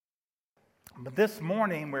But this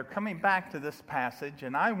morning, we're coming back to this passage,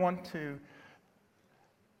 and I want to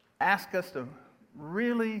ask us to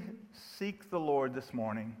really seek the Lord this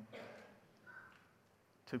morning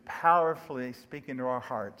to powerfully speak into our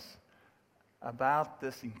hearts about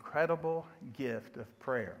this incredible gift of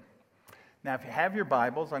prayer. Now, if you have your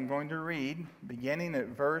Bibles, I'm going to read beginning at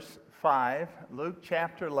verse 5, Luke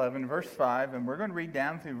chapter 11, verse 5, and we're going to read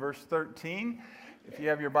down through verse 13. If you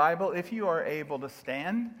have your Bible, if you are able to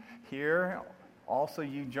stand here, also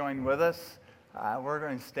you join with us. We're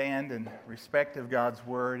going to stand in respect of God's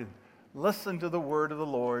Word and listen to the Word of the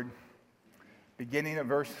Lord, beginning at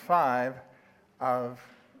verse 5 of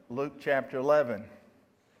Luke chapter 11.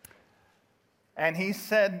 And he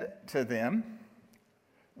said to them,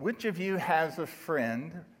 "Which of you has a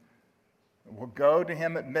friend, will go to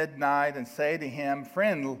him at midnight and say to him,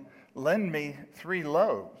 'Friend, lend me 3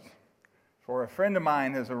 loaves, for a friend of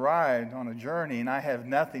mine has arrived on a journey, and I have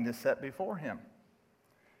nothing to set before him?'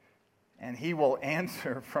 And he will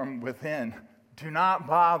answer from within, 'Do not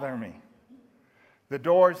bother me. The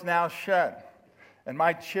door is now shut, and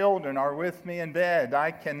my children are with me in bed.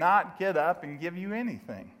 I cannot get up and give you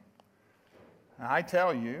anything.' I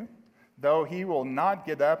tell you, though he will not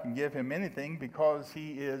get up and give him anything because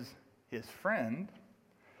he is his friend,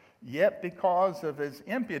 yet because of his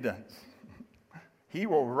impudence, he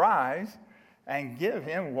will rise and give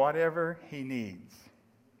him whatever he needs.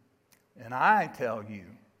 And I tell you,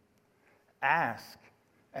 ask,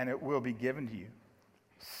 and it will be given to you.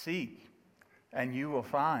 Seek, and you will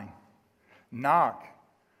find. Knock,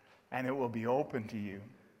 and it will be open to you.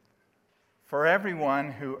 For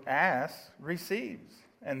everyone who asks receives,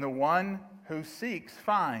 and the one who seeks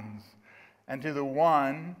finds, and to the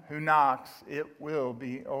one who knocks it will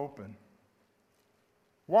be open.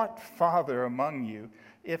 What father among you,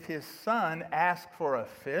 if his son asks for a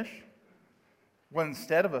fish, will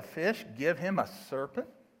instead of a fish give him a serpent?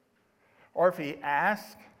 Or if he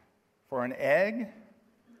asks for an egg,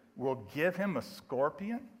 will give him a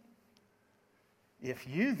scorpion? If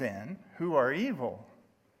you then, who are evil,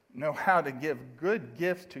 know how to give good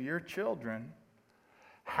gifts to your children,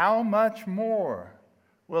 how much more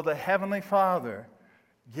will the Heavenly Father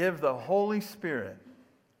give the Holy Spirit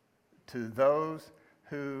to those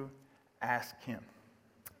who ask him?"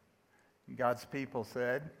 God's people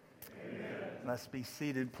said, "Amen." Let's be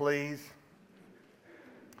seated, please.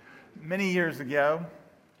 Many years ago,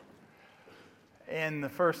 in the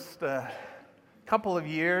first couple of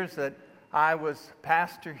years that I was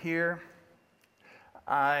pastor here,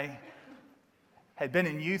 I had been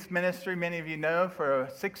in youth ministry, many of you know, for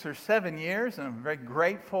 6 or 7 years, and I'm very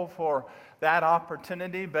grateful for that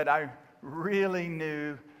opportunity, but I really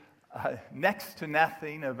knew next to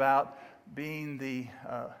nothing about being the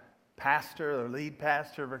pastor or lead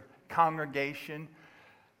pastor of a congregation,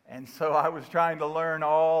 and so I was trying to learn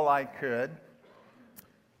all I could.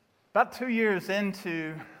 About 2 years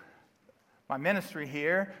into my ministry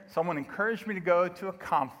here, someone encouraged me to go to a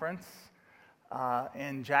conference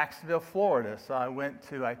in Jacksonville, Florida. So I went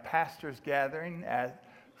to a pastor's gathering at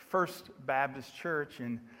First Baptist Church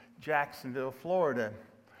in Jacksonville, Florida.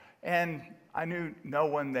 And I knew no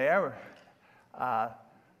one there.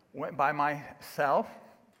 Went by myself.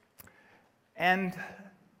 And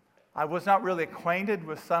I was not really acquainted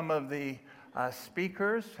with some of the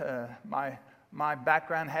speakers. My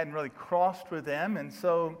background hadn't really crossed with them. And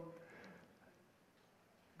so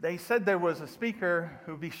they said there was a speaker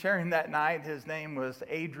who would be sharing that night. His name was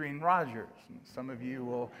Adrian Rogers. And some of you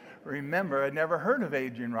will remember, I'd never heard of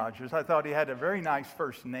Adrian Rogers. I thought he had a very nice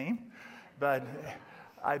first name, but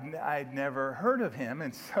I'd never heard of him.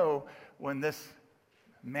 And so when this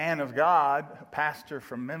man of God, a pastor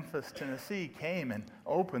from Memphis, Tennessee, came and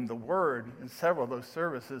opened the Word in several of those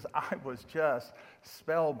services, I was just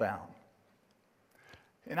spellbound.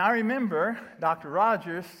 And I remember Dr.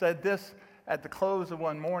 Rogers said this at the close of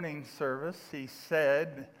one morning service. He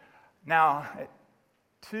said, "Now, at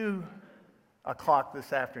 2 o'clock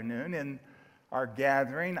this afternoon in our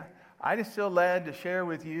gathering, I just feel led to share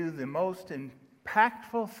with you the most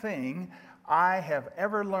impactful thing I have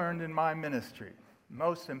ever learned in my ministry."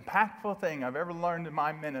 Most impactful thing I've ever learned in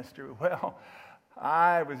my ministry. Well,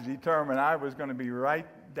 I was determined I was going to be right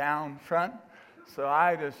down front. So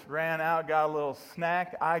I just ran out, got a little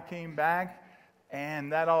snack. I came back, and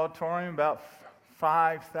that auditorium, about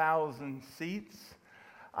 5,000 seats,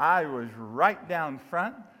 I was right down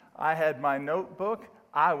front. I had my notebook.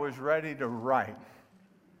 I was ready to write.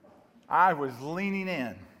 I was leaning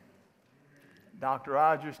in. Dr.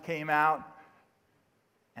 Rogers came out,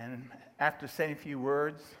 and after saying a few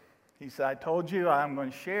words, he said, "I told you I'm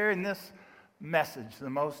going to share in this message, the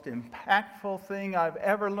most impactful thing I've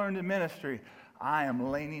ever learned in ministry, I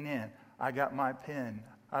am leaning in. I got my pen.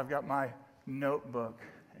 I've got my notebook.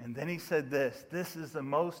 And then he said this is the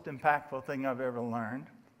most impactful thing I've ever learned.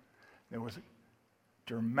 There was a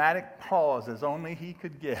dramatic pause as only he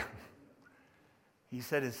could give. He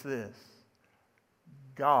said it's this: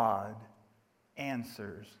 God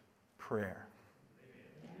answers prayer.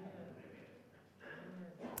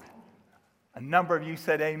 A number of you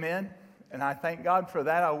said amen, and I thank God for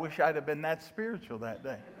that. I wish I'd have been that spiritual that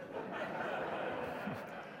day.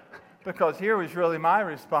 Because here was really my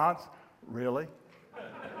response: really?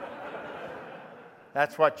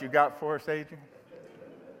 That's what you got for us, Adrian?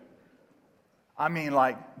 I mean,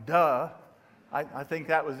 like, duh. I think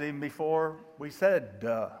that was even before we said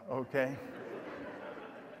duh, okay?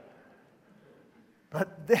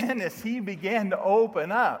 But then as he began to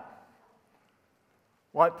open up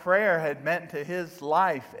what prayer had meant to his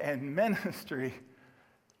life and ministry,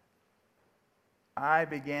 I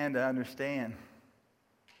began to understand.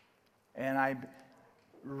 And I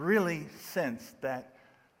really sensed that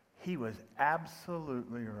he was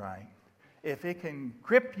absolutely right. If it can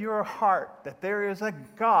grip your heart that there is a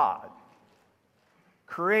God,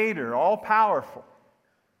 Creator, all-powerful,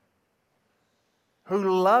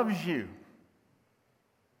 who loves you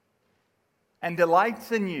and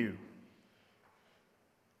delights in you,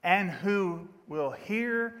 and who will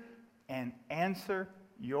hear and answer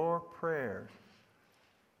your prayers.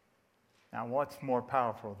 Now, what's more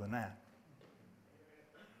powerful than that?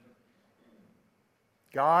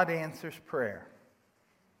 God answers prayer.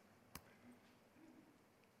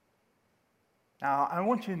 Now, I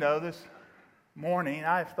want you to know this morning,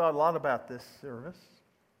 I've thought a lot about this service.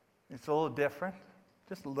 It's a little different,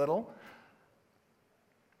 just a little.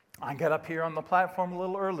 I got up here on the platform a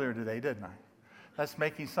little earlier today, didn't I? That's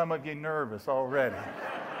making some of you nervous already.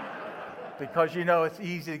 Because you know it's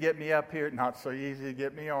easy to get me up here, not so easy to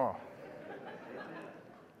get me off.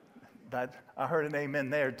 I heard an amen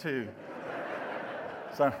there too.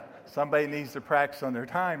 So somebody needs to practice on their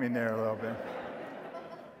timing there a little bit.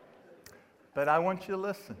 But I want you to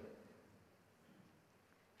listen.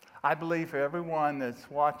 I believe for everyone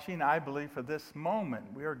that's watching, I believe for this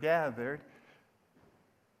moment we are gathered,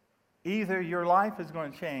 either your life is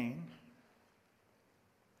going to change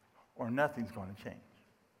or nothing's going to change.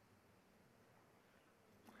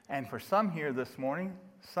 And for some here this morning,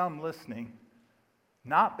 some listening,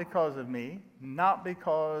 not because of me, not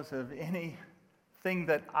because of anything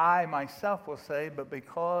that I myself will say, but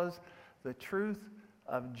because the truth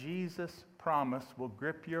of Jesus' promise will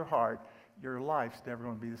grip your heart, your life's never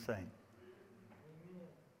going to be the same.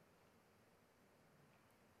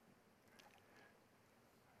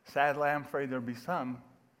 Sadly, I'm afraid there'll be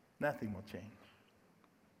nothing will change.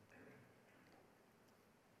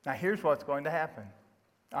 Now, here's what's going to happen.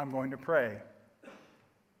 I'm going to pray.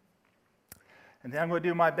 And then I'm going to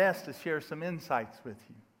do my best to share some insights with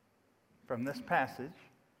you from this passage.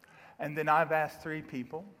 And then I've asked 3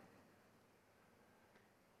 people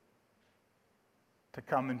to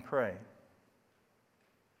come and pray.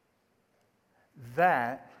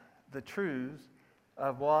 That the truths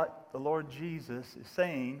of what the Lord Jesus is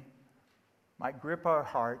saying might grip our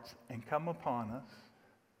hearts and come upon us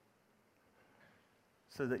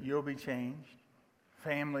so that you'll be changed,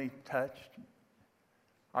 family touched,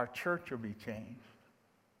 our church will be changed.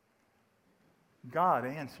 God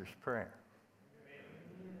answers prayer.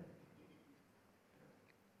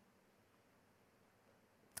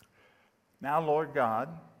 Now, Lord God,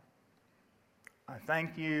 I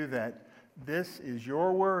thank you that this is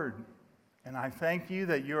your word. And I thank you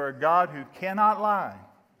that you're a God who cannot lie.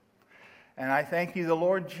 And I thank you the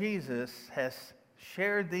Lord Jesus has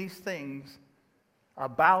shared these things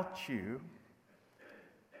about you,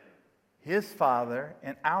 his Father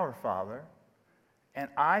and our Father. And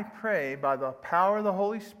I pray by the power of the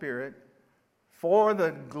Holy Spirit for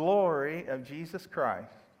the glory of Jesus Christ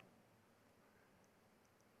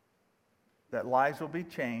that lives will be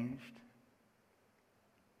changed,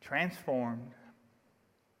 transformed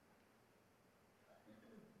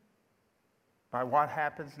by what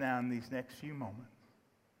happens now in these next few moments.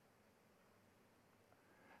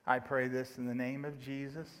 I pray this in the name of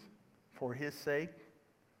Jesus for his sake.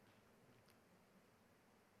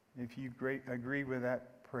 If you agree with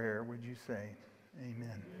that prayer, would you say amen?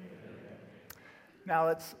 Amen. Now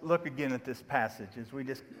let's look again at this passage as we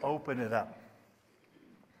just open it up.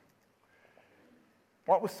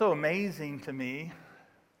 What was so amazing to me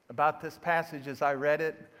about this passage as I read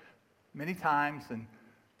it many times and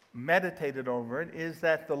meditated over it is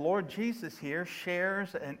that the Lord Jesus here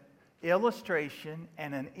shares an illustration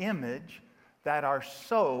and an image that are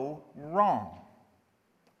so wrong.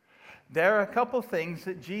 There are a couple things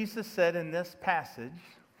that Jesus said in this passage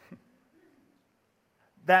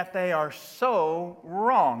that they are so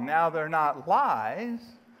wrong. Now, they're not lies,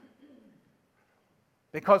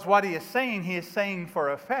 because what he is saying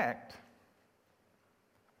for effect.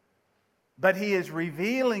 But he is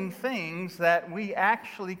revealing things that we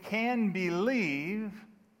actually can believe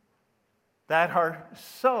that are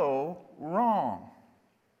so wrong.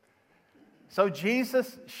 So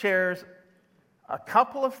Jesus shares a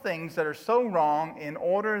couple of things that are so wrong in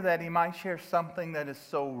order that he might share something that is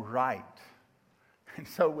so right. And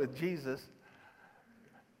so with Jesus,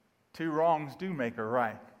 two wrongs do make a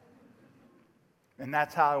right. And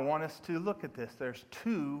that's how I want us to look at this. There's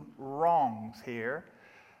two wrongs here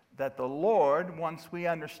that the Lord, once we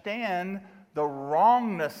understand the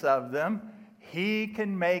wrongness of them, he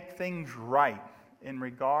can make things right in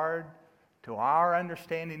regard to our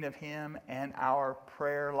understanding of him and our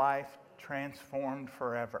prayer life transformed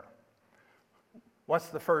forever. What's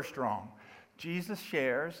the first wrong? Jesus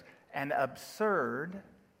shares an absurd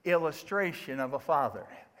illustration of a father.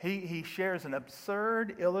 He shares an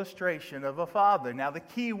absurd illustration of a father. Now, the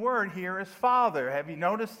key word here is father. Have you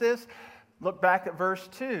noticed this? Look back at verse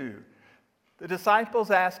 2. The disciples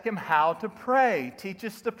ask him how to pray. Teach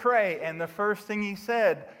us to pray. And the first thing he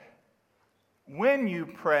said, when you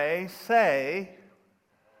pray, say,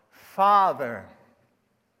 Father.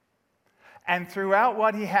 And throughout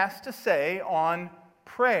what he has to say on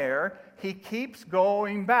prayer, he keeps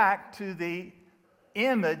going back to the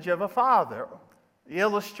image of a father, the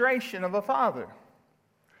illustration of a father.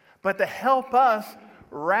 But to help us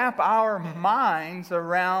wrap our minds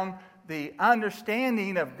around the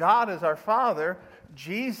understanding of God as our Father,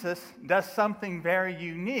 Jesus does something very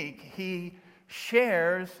unique. He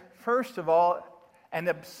shares, first of all, an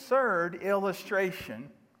absurd illustration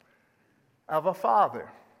of a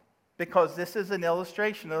father, because this is an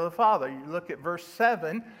illustration of the father. You look at verse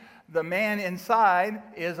 7, the man inside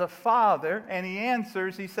is a father, and he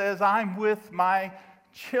answers, he says, I'm with my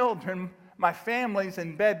children, my family's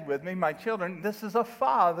in bed with me, my children. This is a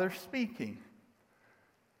father speaking.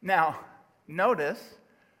 Now, notice,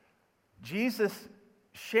 Jesus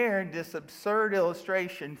shared this absurd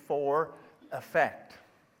illustration for effect.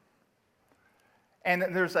 And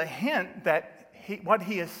there's a hint that what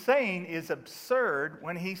he is saying is absurd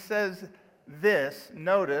when he says this.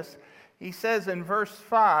 Notice, he says in verse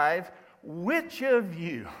 5, which of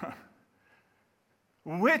you,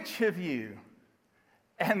 which of you?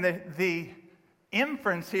 And the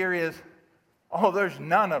inference here is, oh, there's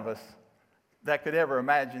none of us that could ever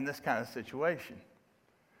imagine this kind of situation.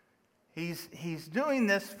 He's doing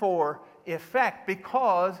this for effect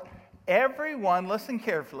because everyone, listen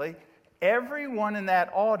carefully, everyone in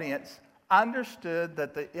that audience understood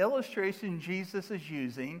that the illustration Jesus is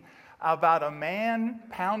using about a man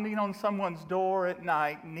pounding on someone's door at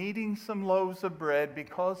night, needing some loaves of bread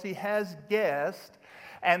because he has guests,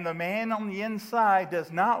 and the man on the inside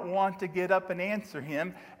does not want to get up and answer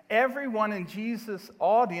him. Everyone in Jesus'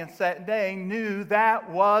 audience that day knew that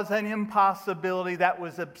was an impossibility, that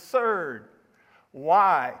was absurd.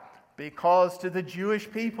 Why? Because to the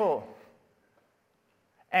Jewish people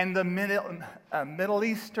and the Middle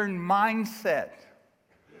Eastern mindset,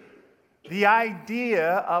 the idea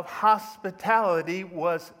of hospitality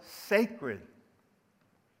was sacred.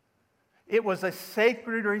 It was a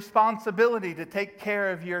sacred responsibility to take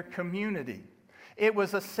care of your community. It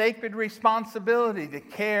was a sacred responsibility to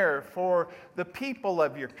care for the people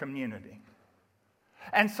of your community.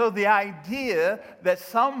 And so the idea that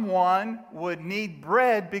someone would need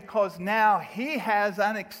bread because now he has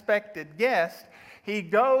unexpected guests, he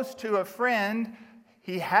goes to a friend,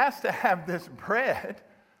 he has to have this bread,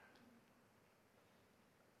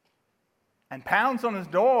 and pounds on his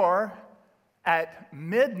door at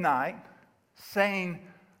midnight saying,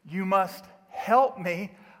 you must help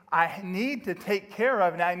me. I need to take care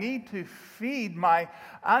of it. I need to feed my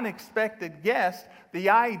unexpected guest. The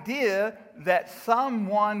idea that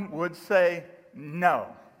someone would say, no,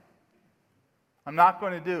 I'm not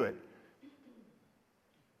going to do it.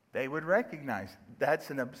 They would recognize that's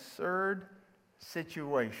an absurd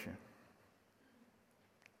situation.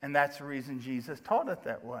 And that's the reason Jesus taught it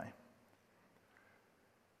that way.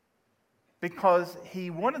 Because he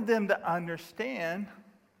wanted them to understand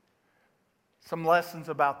some lessons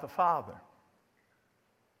about the Father.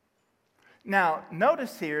 Now,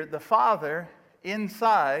 notice here, the Father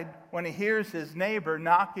inside, when he hears his neighbor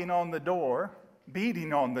knocking on the door,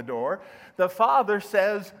 beating on the door, the Father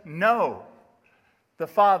says no. The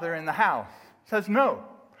Father in the house says no.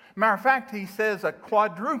 Matter of fact, he says a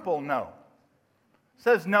quadruple no.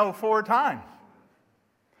 Says no 4 times.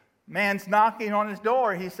 Man's knocking on his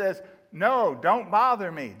door. He says, no, don't bother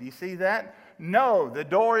me. Do you see that? No, the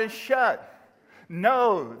door is shut.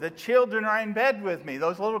 No, the children are in bed with me.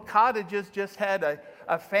 Those little cottages just had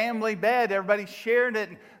a family bed. Everybody shared it.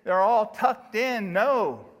 They're all tucked in.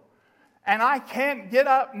 No. And I can't get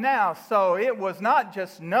up now. So it was not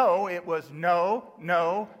just no. It was no,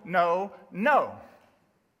 no, no, no.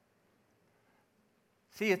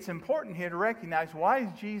 See, it's important here to recognize, why is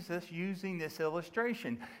Jesus using this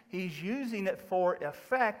illustration? He's using it for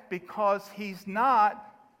effect because he's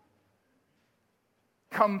not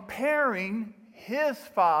comparing his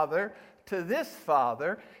father to this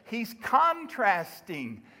father. He's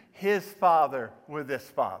contrasting his father with this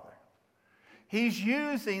father. He's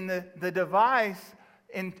using the device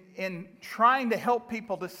in trying to help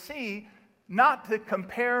people to see, not to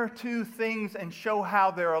compare two things and show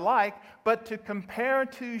how they're alike, but to compare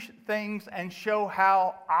two things and show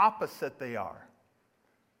how opposite they are.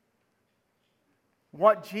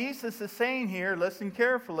 What Jesus is saying here, listen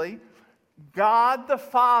carefully, God the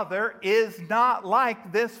Father is not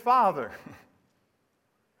like this father.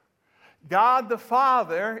 God the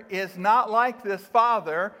Father is not like this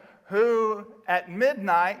father who at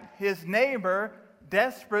midnight his neighbor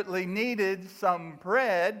desperately needed some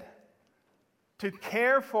bread to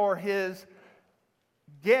care for his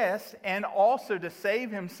guests and also to save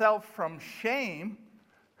himself from shame.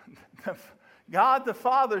 God the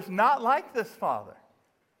Father is not like this father.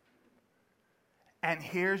 And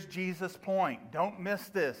here's Jesus' point. Don't miss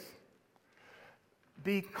this.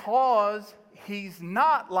 Because he's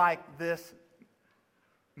not like this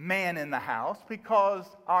man in the house, because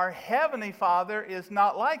our Heavenly Father is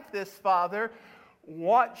not like this father,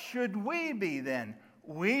 what should we be then?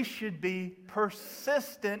 We should be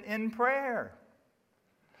persistent in prayer.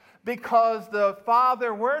 Because the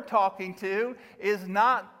father we're talking to is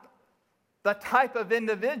not the type of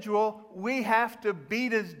individual we have to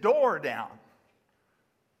beat his door down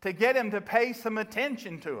to get him to pay some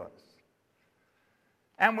attention to us.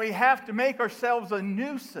 And we have to make ourselves a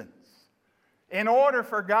nuisance in order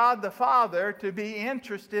for God the Father to be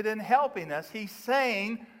interested in helping us. He's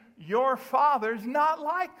saying, your father's not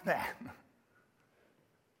like that.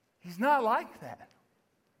 He's not like that.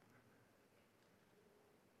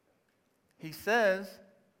 He says,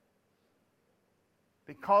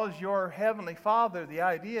 because your Heavenly Father, the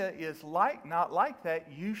idea is not like that,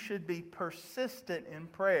 you should be persistent in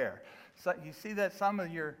prayer. So you see that some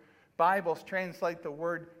of your Bibles translate the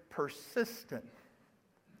word persistent.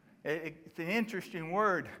 It's an interesting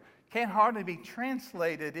word. Can't hardly be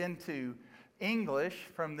translated into English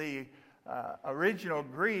from the original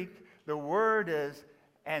Greek. The word is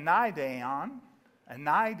anaideon.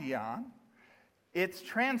 It's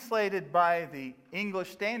translated by the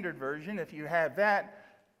English Standard Version, if you have that,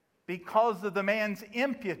 because of the man's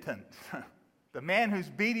impudence. The man who's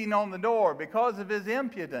beating on the door, because of his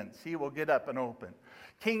impudence, he will get up and open.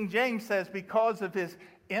 King James says, because of his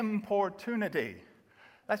importunity.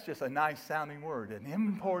 That's just a nice sounding word, an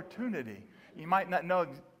importunity. You might not know a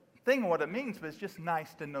thing what it means, but it's just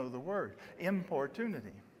nice to know the word,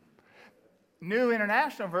 importunity. New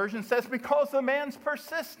International Version says, because the man's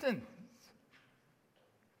persistent.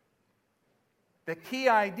 The key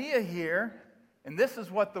idea here, and this is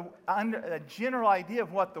what a general idea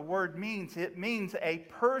of what the word means. It means a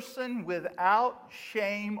person without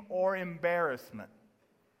shame or embarrassment.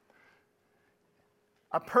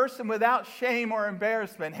 A person without shame or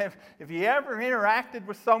embarrassment. Have you ever interacted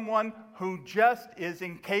with someone who just is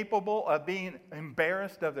incapable of being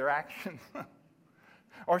embarrassed of their actions?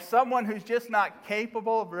 Or someone who's just not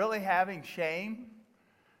capable of really having shame?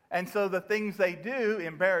 And so the things they do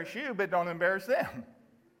embarrass you, but don't embarrass them.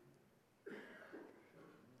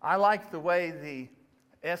 I like the way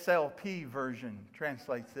the SLP version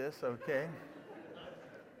translates this, okay?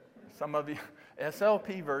 Some of you,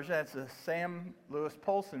 SLP version, that's the Sam Lewis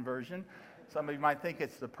Polson version. Some of you might think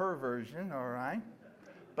it's the Per version, all right?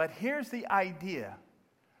 But here's the idea.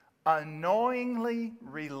 Annoyingly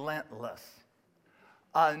relentless.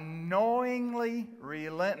 Annoyingly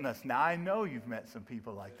relentless. Now, I know you've met some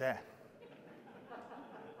people like that.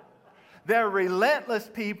 They're relentless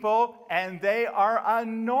people, and they are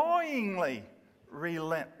annoyingly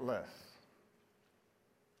relentless.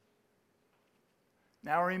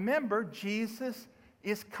 Now, remember, Jesus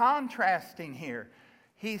is contrasting here.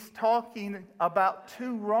 He's talking about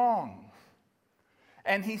two wrongs.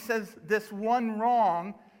 And he says this one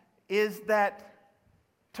wrong is that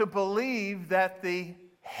to believe that the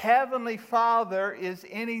Heavenly Father is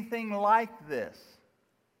anything like this.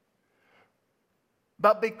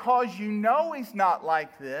 But because you know He's not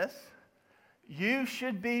like this, You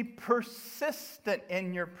should be persistent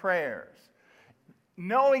in your prayers.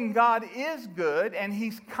 Knowing God is good and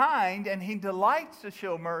He's kind and He delights to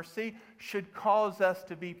show mercy should cause us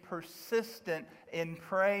to be persistent in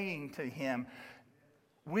praying to Him.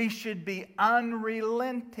 We should be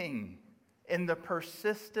unrelenting in the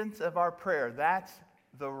persistence of our prayer. That's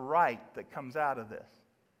the right that comes out of this.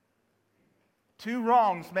 Two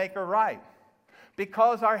wrongs make a right.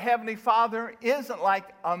 Because our Heavenly Father isn't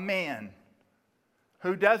like a man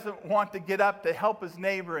who doesn't want to get up to help his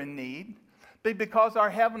neighbor in need, but because our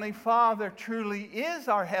Heavenly Father truly is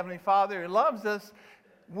our Heavenly Father who loves us,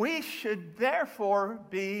 we should therefore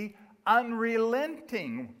be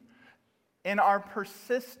unrelenting in our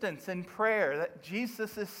persistence in prayer. That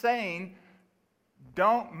Jesus is saying,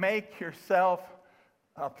 don't make yourself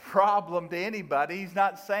a problem to anybody. He's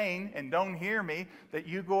not saying, and don't hear me, that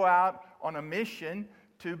you go out on a mission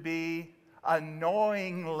to be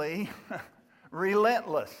annoyingly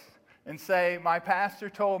relentless and say, my pastor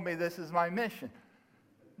told me this is my mission.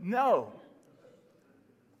 No.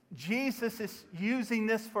 Jesus is using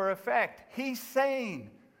this for effect. He's saying,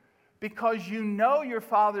 because you know your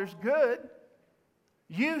Father's good,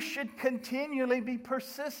 you should continually be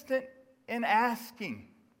persistent in asking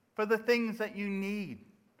for the things that you need.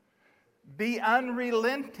 Be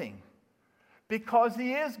unrelenting because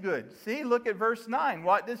He is good. See, look at verse 9.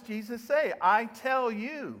 What does Jesus say? I tell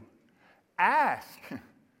you, ask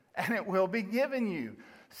and it will be given you.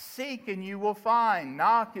 Seek and you will find.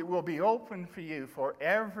 Knock, it will be opened for you. For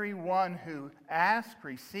everyone who asks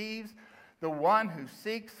receives. The one who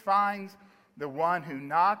seeks finds. The one who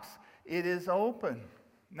knocks, it is open.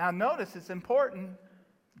 Now notice, it's important.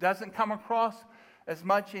 Doesn't come across as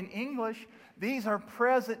much in English. These are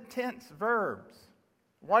present tense verbs.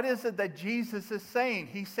 What is it that Jesus is saying?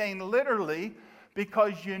 He's saying literally,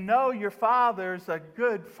 because you know your Father's a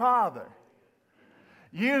good Father.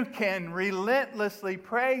 You can relentlessly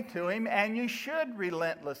pray to Him, and you should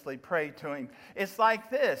relentlessly pray to Him. It's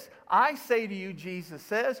like this. I say to you, Jesus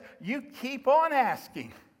says, you keep on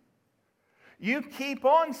asking. You keep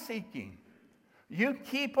on seeking. You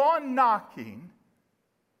keep on knocking.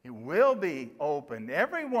 It will be opened.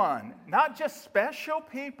 Everyone, not just special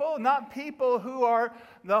people, not people who are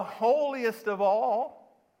the holiest of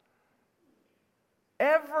all.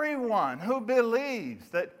 Everyone who believes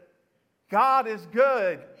that God is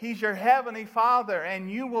good, He's your Heavenly Father, and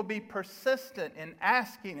you will be persistent in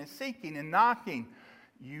asking and seeking and knocking.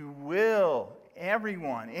 You will,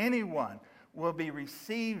 everyone, anyone, will be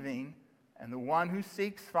receiving, and the one who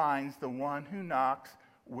seeks finds, the one who knocks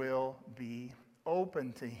will be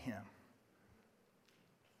open to him.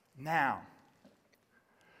 Now,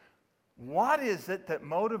 what is it that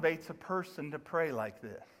motivates a person to pray like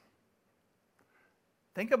this?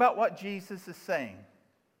 Think about what Jesus is saying.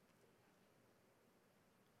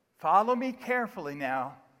 Follow me carefully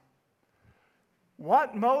now.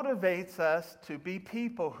 What motivates us to be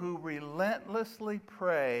people who relentlessly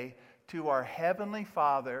pray to our Heavenly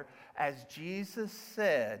Father, as Jesus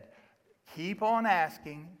said, keep on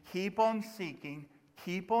asking, keep on seeking,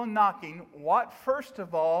 keep on knocking? What, first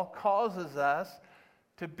of all, causes us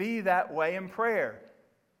to be that way in prayer?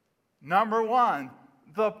 Number one,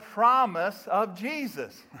 the promise of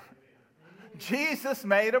Jesus. Jesus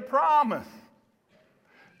made a promise.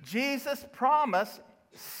 Jesus promised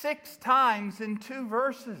 6 times in 2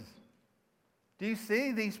 verses. Do you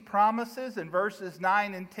see these promises in verses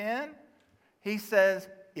 9 and 10? He says,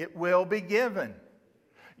 it will be given.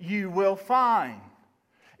 You will find.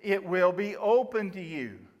 It will be open to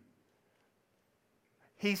you.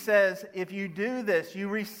 He says, if you do this, you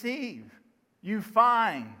receive. You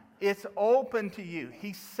find. It's open to you.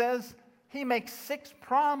 He says, he makes 6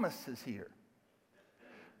 promises here.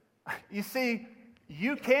 You see,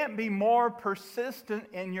 you can't be more persistent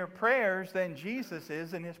in your prayers than Jesus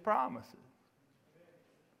is in his promises.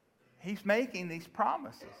 He's making these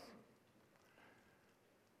promises.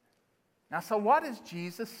 Now, so what is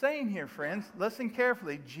Jesus saying here, friends? Listen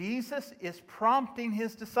carefully. Jesus is prompting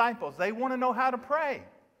his disciples. They want to know how to pray,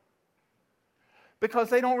 because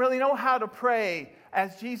they don't really know how to pray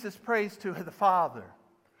as Jesus prays to the Father.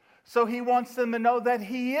 So he wants them to know that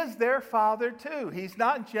he is their Father too. He's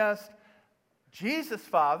not just Jesus'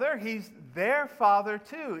 Father, he's their Father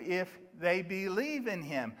too, if they believe in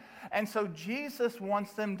him. And so Jesus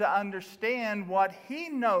wants them to understand what he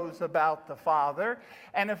knows about the Father.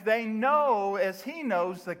 And if they know, as he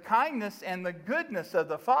knows, the kindness and the goodness of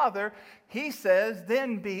the Father, he says,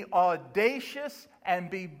 then be audacious and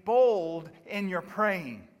be bold in your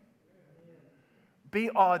praying. Be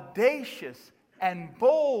audacious and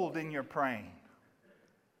bold in your praying.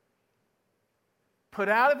 Put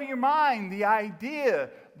out of your mind the idea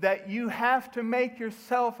that you have to make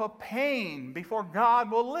yourself a pain before God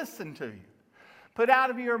will listen to you. Put out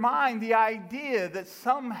of your mind the idea that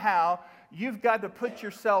somehow you've got to put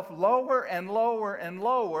yourself lower and lower and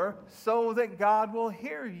lower so that God will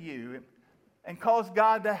hear you and cause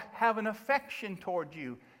God to have an affection toward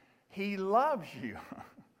you. He loves you.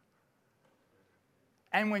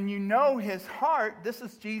 And when you know His heart, this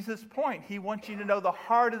is Jesus' point. He wants you to know the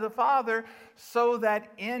heart of the Father so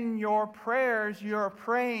that in your prayers you're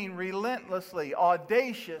praying relentlessly,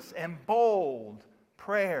 audacious and bold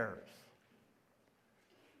prayers.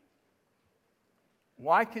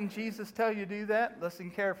 Why can Jesus tell you to do that?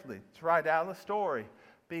 Listen carefully. It's right out of the story.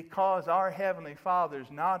 Because our Heavenly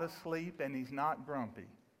Father's not asleep and He's not grumpy.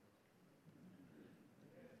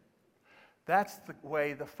 That's the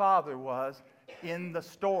way the Father was in the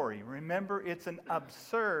story. Remember, it's an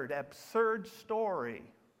absurd story.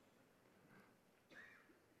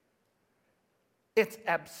 It's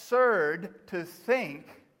absurd to think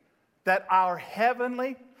that our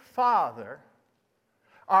Heavenly Father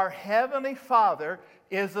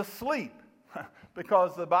is asleep.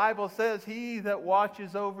 Because the Bible says, He that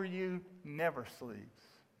watches over you never sleeps.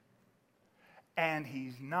 And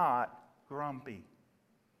He's not grumpy.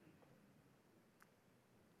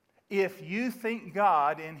 If you think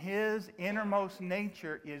God in His innermost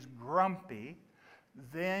nature is grumpy,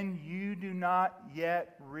 then you do not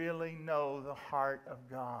yet really know the heart of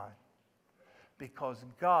God. Because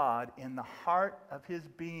God, in the heart of His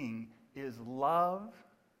being, is love,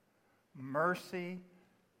 mercy,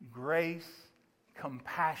 grace,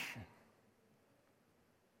 compassion.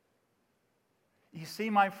 You see,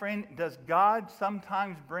 my friend, does God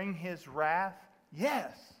sometimes bring His wrath?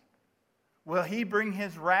 Yes. Will He bring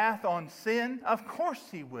His wrath on sin? Of course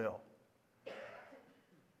He will.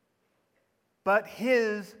 But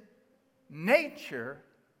His nature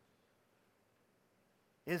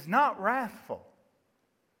is not wrathful.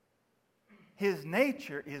 His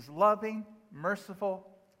nature is loving, merciful,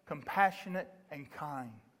 compassionate, and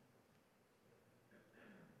kind.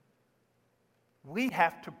 We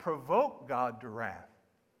have to provoke God to wrath.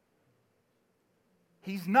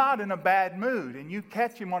 He's not in a bad mood, and you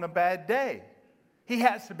catch Him on a bad day. He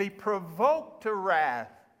has to be provoked to wrath.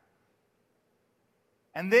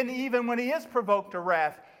 And then even when He is provoked to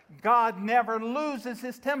wrath, God never loses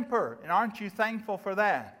His temper. And aren't you thankful for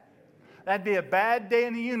that? That'd be a bad day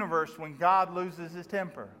in the universe when God loses His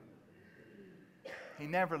temper. He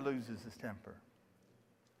never loses His temper.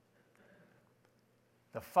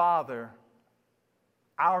 The Father,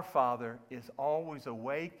 our Father, is always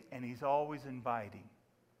awake and He's always inviting.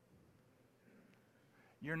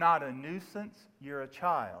 You're not a nuisance, you're a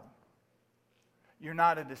child. You're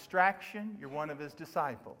not a distraction, you're one of His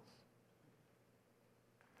disciples.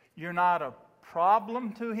 You're not a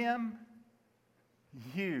problem to Him,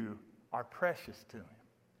 you are precious to Him.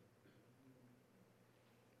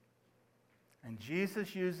 And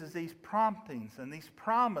Jesus uses these promptings and these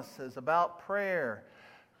promises about prayer.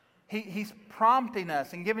 He's prompting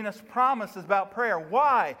us and giving us promises about prayer.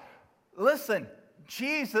 Why? Listen,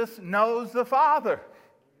 Jesus knows the Father.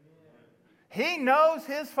 He knows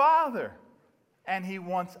His Father. And He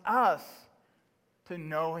wants us to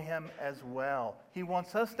know Him as well. He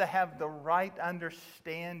wants us to have the right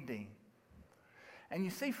understanding. And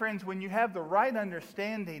you see, friends, when you have the right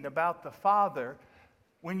understanding about the Father,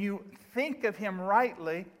 when you think of Him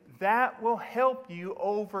rightly, that will help you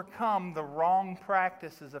overcome the wrong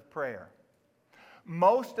practices of prayer.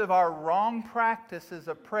 Most of our wrong practices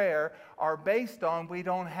of prayer are based on we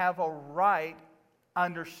don't have a right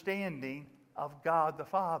understanding of God the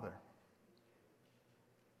Father.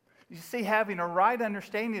 You see, having a right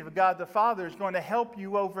understanding of God the Father is going to help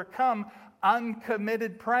you overcome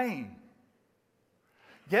uncommitted praying.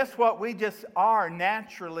 Guess what we just are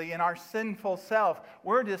naturally in our sinful self?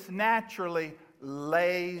 We're just naturally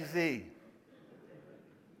lazy.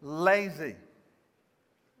 Lazy.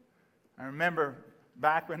 I remember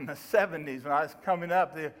back in the 70s when I was coming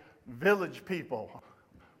up, the Village People.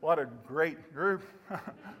 What a great group.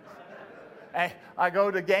 And I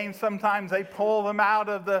go to games sometimes, they pull them out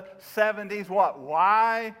of the 70s. What?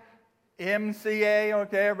 YMCA?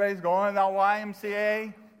 Okay, everybody's going to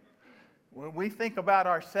YMCA. When we think about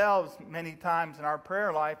ourselves many times in our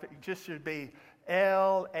prayer life, it just should be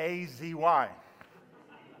L-A-Z-Y.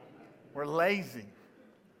 We're lazy.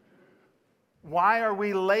 Why are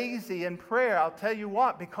we lazy in prayer? I'll tell you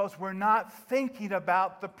what, because we're not thinking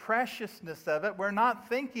about the preciousness of it. We're not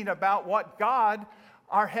thinking about what God,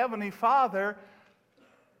 our Heavenly Father,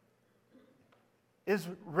 is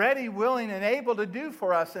ready, willing, and able to do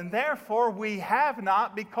for us. And therefore, we have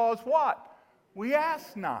not because what? We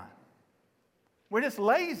ask not. We're just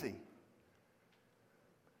lazy.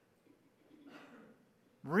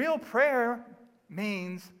 Real prayer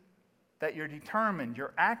means that you're determined,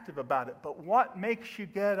 you're active about it. But what makes you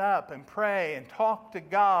get up and pray and talk to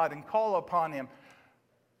God and call upon Him?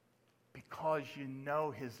 Because you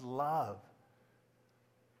know His love.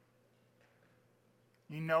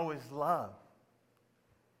 You know His love.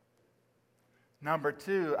 Number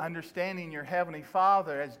 2, understanding your Heavenly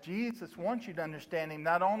Father, as Jesus wants you to understand Him,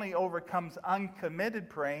 not only overcomes uncommitted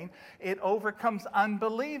praying, it overcomes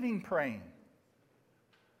unbelieving praying.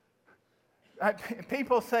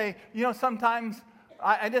 People say, sometimes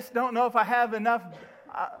I just don't know if I have enough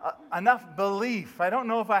belief. I don't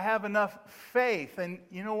know if I have enough faith. And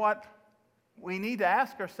you know what? We need to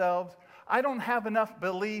ask ourselves, I don't have enough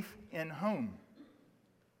belief in whom?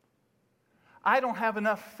 I don't have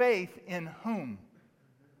enough faith in whom?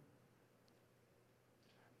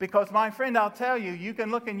 Because, my friend, I'll tell you, you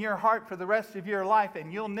can look in your heart for the rest of your life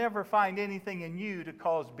and you'll never find anything in you to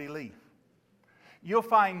cause belief. You'll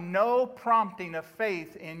find no prompting of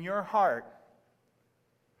faith in your heart.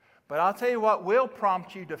 But I'll tell you what will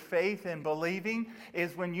prompt you to faith and believing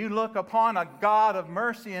is when you look upon a God of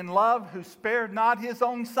mercy and love who spared not His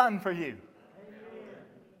own Son for you. Amen.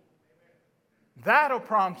 That'll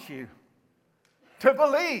prompt you to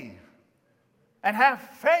believe and have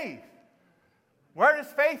faith. Where does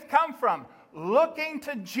faith come from? Looking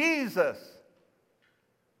to Jesus,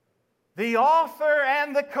 the author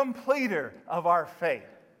and the completer of our faith.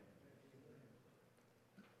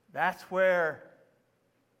 That's where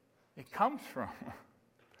it comes from.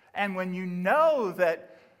 And when you know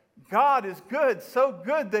that God is good, so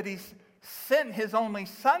good that He sent His only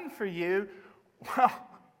Son for you, well,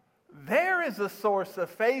 there is a source of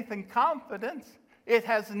faith and confidence. It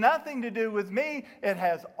has nothing to do with me. It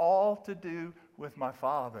has all to do with my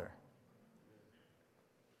Father.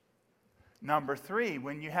 Number 3,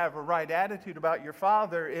 when you have a right attitude about your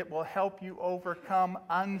Father, it will help you overcome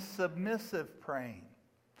unsubmissive praying.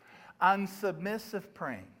 Unsubmissive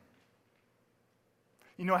praying.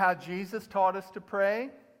 You know how Jesus taught us to pray?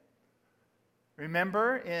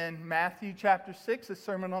 Remember in Matthew chapter 6, the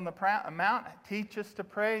Sermon on the Mount, teach us to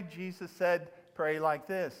pray. Jesus said, pray like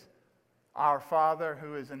this. Our Father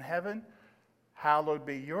who is in heaven, hallowed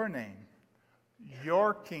be your name.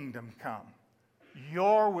 Your kingdom come.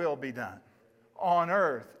 Your will be done on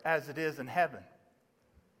earth as it is in heaven.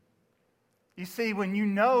 You see, when you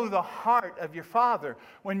know the heart of your Father,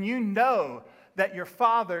 when you know that your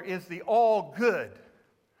Father is the all good,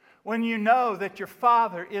 when you know that your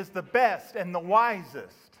Father is the best and the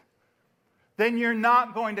wisest, then you're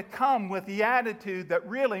not going to come with the attitude that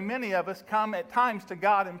really many of us come at times to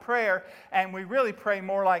God in prayer, and we really pray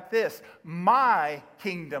more like this: my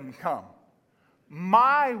kingdom come.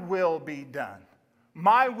 My will be done.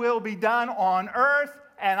 My will be done on earth,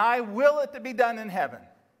 and I will it to be done in heaven.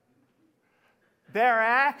 There are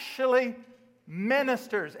actually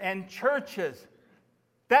ministers and churches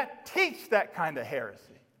that teach that kind of heresy.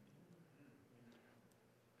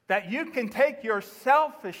 That you can take your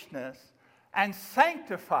selfishness and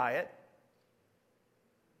sanctify it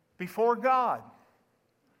before God.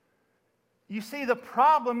 You see, the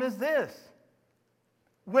problem is this.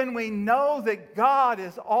 When we know that God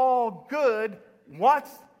is all good,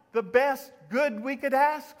 what's the best good we could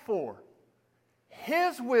ask for?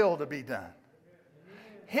 His will to be done.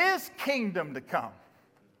 His kingdom to come.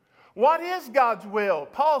 What is God's will?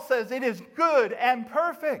 Paul says it is good and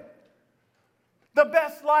perfect. The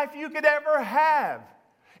best life you could ever have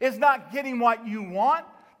is not getting what you want.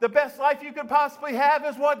 The best life you could possibly have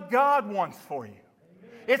is what God wants for you.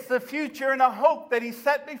 Amen. It's the future and a hope that He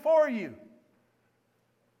set before you.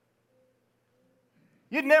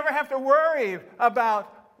 You'd never have to worry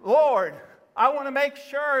about, Lord, I want to make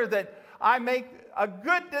sure that I make a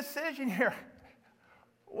good decision here.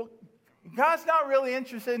 Well, God's not really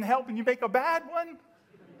interested in helping you make a bad one.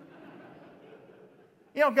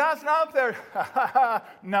 God's not up there.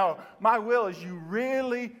 No, my will is you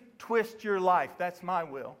really twist your life. That's my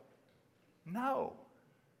will. No.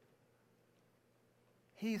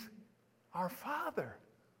 He's our Father.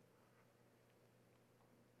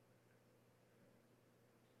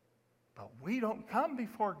 But we don't come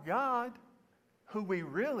before God, who we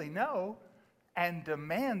really know, and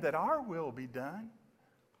demand that our will be done.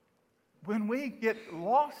 When we get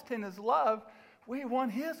lost in His love, we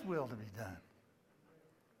want His will to be done.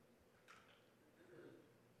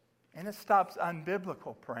 And it stops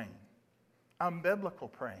unbiblical praying. Unbiblical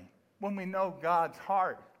praying. When we know God's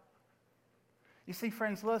heart. You see,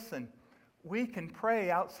 friends, listen. We can pray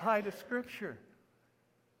outside of Scripture.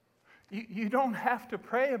 You don't have to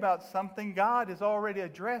pray about something God has already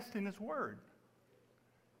addressed in His Word.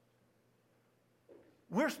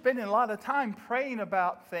 We're spending a lot of time praying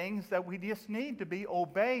about things that we just need to be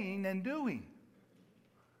obeying and doing.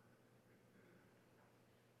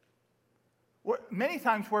 Many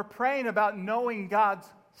times we're praying about knowing God's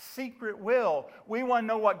secret will. We want to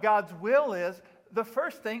know what God's will is. The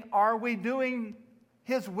first thing, are we doing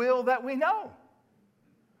His will that we know?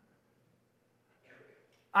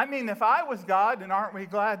 I mean, if I was God, and aren't we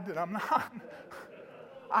glad that I'm not?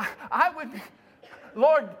 I would be,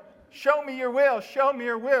 Lord, show me your will, show me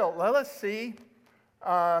your will. Well, let's see.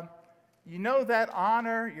 You know that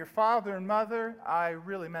honor your father and mother? I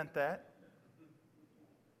really meant that.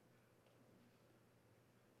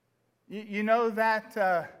 You know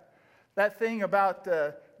that thing about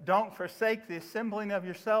don't forsake the assembling of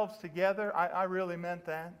yourselves together? I really meant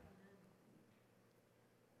that.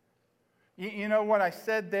 You know what I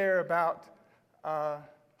said there about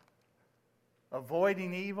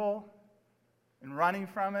avoiding evil and running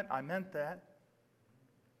from it? I meant that.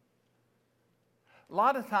 A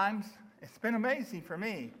lot of times, it's been amazing for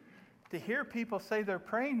me to hear people say they're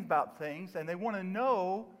praying about things and they want to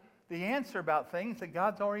know the answer about things that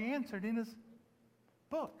God's already answered in His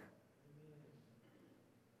book.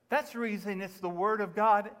 That's the reason it's the Word of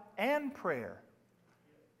God and prayer.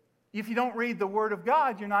 If you don't read the Word of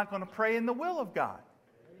God, you're not going to pray in the will of God.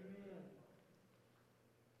 Amen.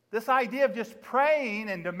 This idea of just praying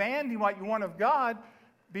and demanding what you want of God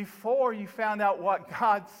before you found out what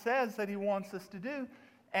God says that He wants us to do.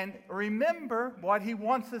 And remember, what He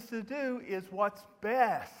wants us to do is what's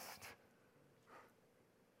best.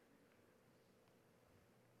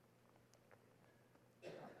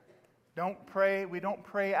 We don't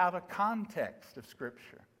pray out of context of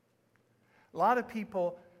Scripture. A lot of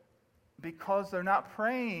people, because they're not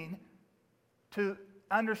praying to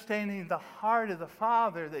understanding the heart of the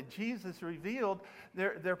Father that Jesus revealed,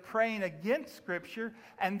 they're praying against Scripture,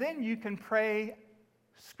 and then you can pray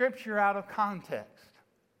Scripture out of context.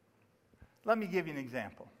 Let me give you an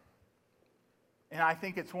example. And I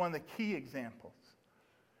think it's one of the key examples.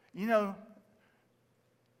 You know,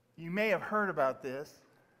 you may have heard about this.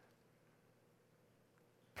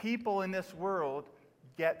 People in this world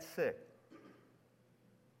get sick.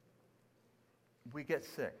 We get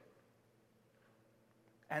sick.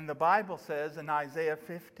 And the Bible says in Isaiah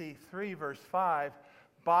 53, verse 5,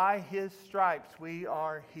 by His stripes we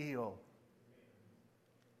are healed.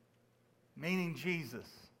 Meaning Jesus,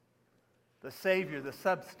 the Savior, the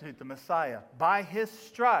substitute, the Messiah. By His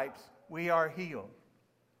stripes we are healed.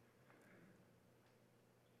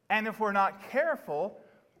 And if we're not careful,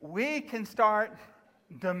 we can start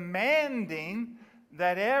demanding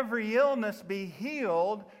that every illness be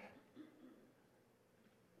healed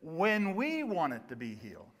when we want it to be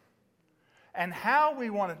healed. And how we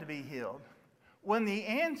want it to be healed. When the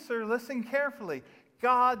answer, listen carefully,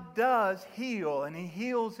 God does heal, and He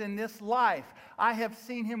heals in this life. I have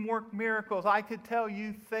seen Him work miracles. I could tell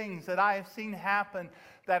you things that I have seen happen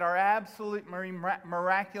that are absolutely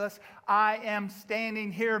miraculous. I am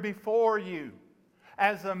standing here before you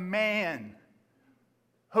as a man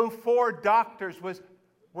who 4 doctors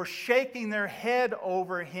were shaking their head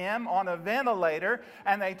over him on a ventilator,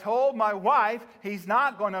 and they told my wife, he's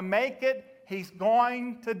not going to make it, he's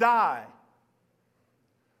going to die.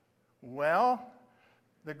 Well,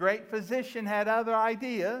 the great physician had other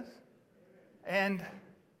ideas, and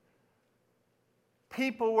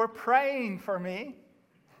people were praying for me,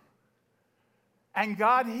 and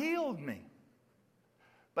God healed me.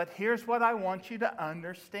 But here's what I want you to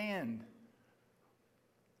understand.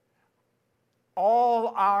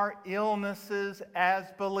 All our illnesses as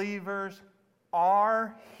believers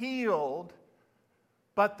are healed,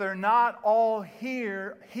 but they're not all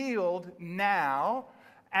healed now,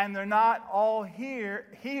 and they're not all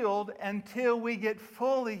healed until we get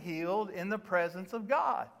fully healed in the presence of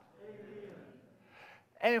God.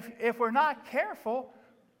 Amen. And if we're not careful,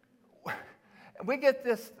 we get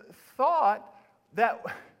this thought that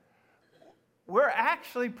we're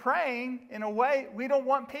actually praying in a way we don't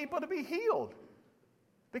want people to be healed.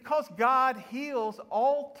 Because God heals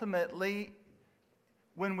ultimately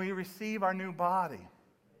when we receive our new body.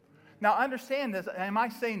 Now understand this. Am I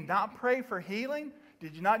saying not pray for healing?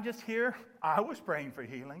 Did you not just hear? I was praying for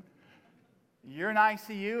healing. You're in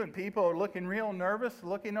ICU and people are looking real nervous,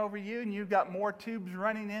 looking over you, and you've got more tubes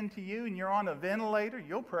running into you and you're on a ventilator.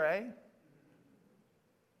 You'll pray.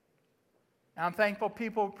 And I'm thankful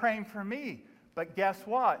people are praying for me. But guess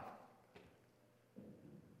what?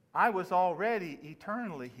 I was already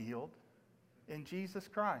eternally healed in Jesus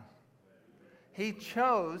Christ. He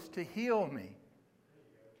chose to heal me.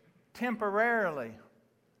 temporarily.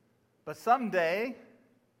 But someday,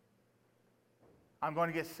 I'm going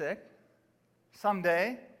to get sick.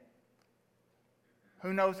 Someday,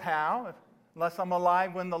 who knows how, unless I'm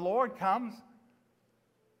alive when the Lord comes.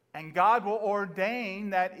 And God will ordain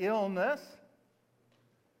that illness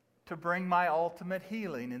to bring my ultimate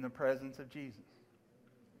healing in the presence of Jesus.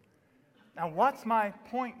 Now, what's my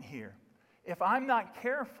point here? If I'm not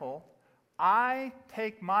careful, I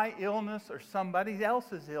take my illness or somebody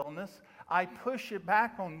else's illness, I push it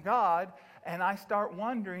back on God, and I start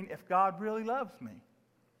wondering if God really loves me.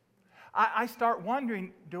 I start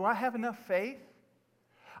wondering, do I have enough faith?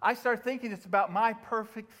 I start thinking it's about my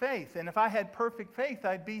perfect faith, and if I had perfect faith,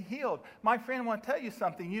 I'd be healed. My friend, I want to tell you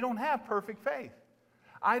something. You don't have perfect faith.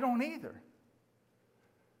 I don't either.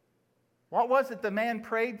 What was it the man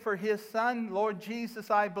prayed for his son? Lord Jesus,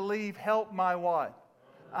 I believe, help my what?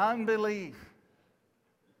 Unbelief.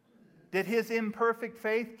 Did his imperfect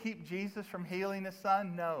faith keep Jesus from healing his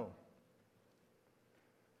son? No.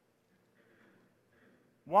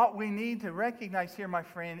 What we need to recognize here, my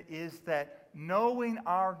friend, is that knowing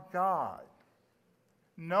our God,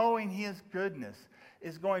 knowing His goodness,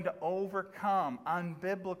 is going to overcome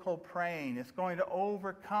unbiblical praying. It's going to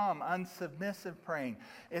overcome unsubmissive praying.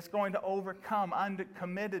 It's going to overcome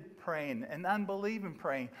uncommitted praying and unbelieving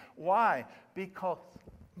praying. Why? Because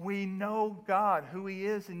we know God, who He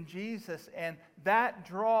is in Jesus, and that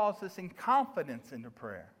draws us in confidence into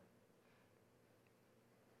prayer.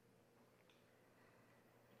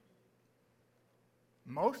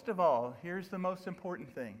 Most of all, here's the most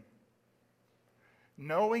important thing.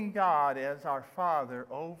 Knowing God as our Father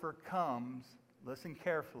overcomes, listen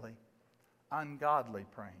carefully, ungodly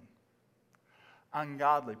praying.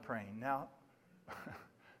 Ungodly praying. Now,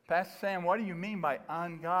 Pastor Sam, what do you mean by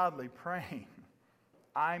ungodly praying?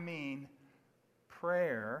 I mean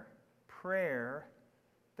prayer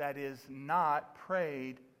that is not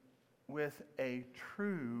prayed with a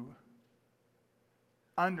true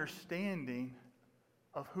understanding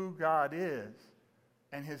of who God is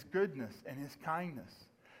and His goodness and His kindness.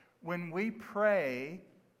 When we pray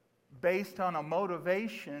based on a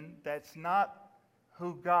motivation that's not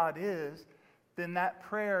who God is, then that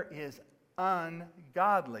prayer is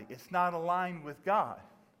ungodly. It's not aligned with God.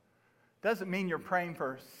 Doesn't mean you're praying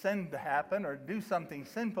for sin to happen or do something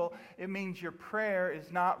sinful. It means your prayer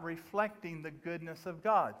is not reflecting the goodness of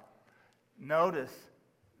God. Notice,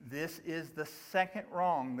 this is the second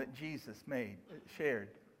wrong that Jesus shared.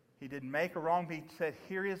 He didn't make a wrong, but He said,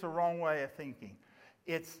 here is a wrong way of thinking.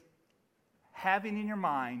 It's having in your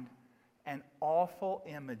mind an awful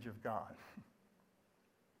image of God.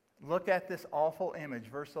 Look at this awful image,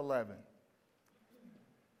 verse 11.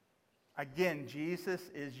 Again, Jesus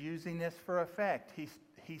is using this for effect.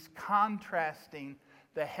 He's contrasting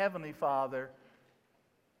the Heavenly Father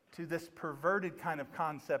to this perverted kind of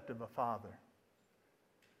concept of a father.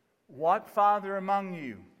 What father among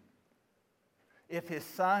you, if his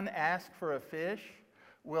son asks for a fish,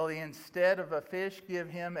 will he instead of a fish give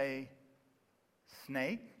him a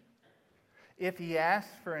snake? If he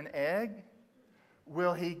asks for an egg,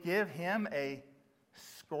 will he give him a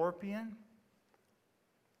scorpion?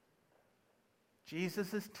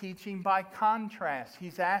 Jesus is teaching by contrast.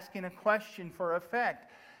 He's asking a question for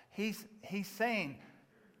effect. He's saying,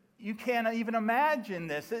 you can't even imagine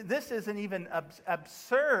this. This isn't even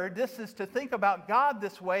absurd. This is to think about God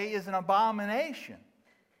this way is an abomination.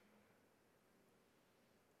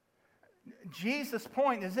 Jesus'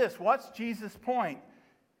 point is this. What's Jesus' point?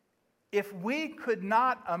 If we could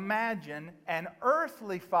not imagine an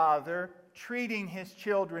earthly father treating his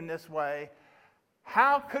children this way,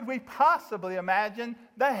 how could we possibly imagine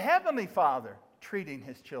the Heavenly Father treating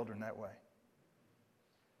His children that way?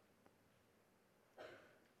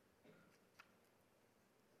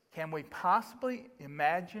 Can we possibly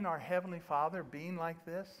imagine our Heavenly Father being like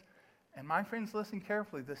this? And my friends, listen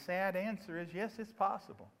carefully. The sad answer is yes, it's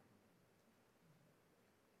possible.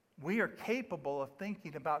 We are capable of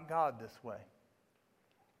thinking about God this way.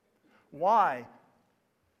 Why?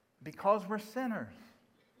 Because we're sinners.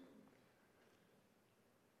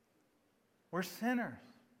 We're sinners.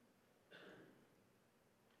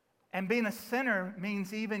 And being a sinner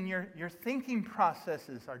means even your thinking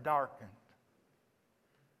processes are darkened.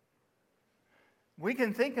 We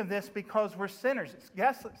can think of this because we're sinners.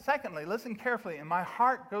 Yes, secondly, listen carefully, and my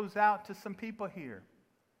heart goes out to some people here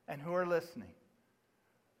and who are listening.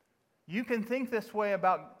 You can think this way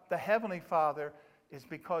about the Heavenly Father is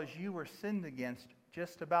because you were sinned against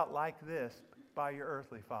just about like this by your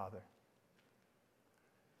earthly father.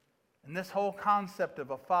 And this whole concept of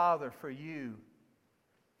a father for you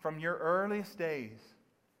from your earliest days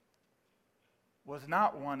was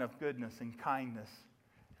not one of goodness and kindness.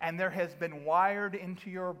 And there has been wired into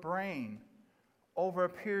your brain over a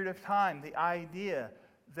period of time the idea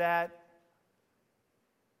that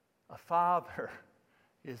a father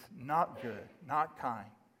is not good, not kind.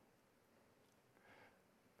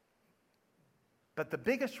 But the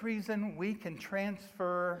biggest reason we can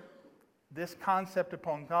transfer this concept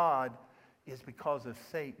upon God is because of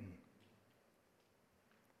Satan.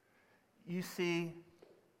 You see,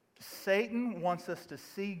 Satan wants us to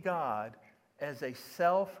see God as a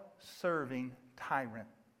self-serving tyrant.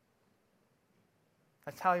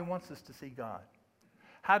 That's how he wants us to see God.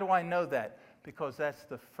 How do I know that? Because that's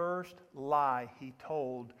the first lie he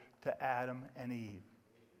told to Adam and Eve.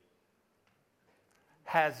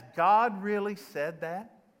 Has God really said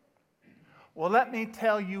that? Well, let me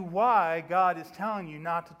tell you why God is telling you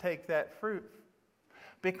not to take that fruit.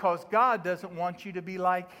 Because God doesn't want you to be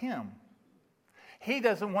like him. He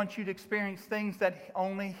doesn't want you to experience things that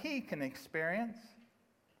only he can experience.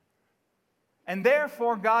 And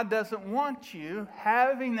therefore, God doesn't want you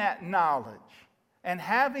having that knowledge and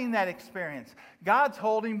having that experience. God's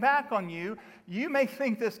holding back on you. You may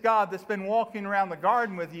think this God that's been walking around the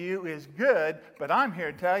garden with you is good, but I'm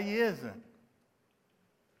here to tell you he isn't.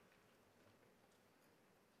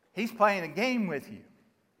 He's playing a game with you.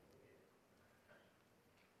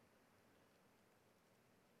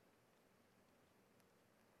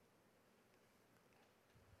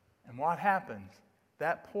 And what happens?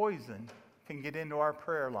 That poison can get into our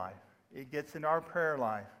prayer life. It gets into our prayer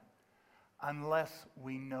life unless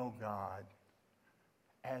we know God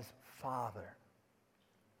as Father.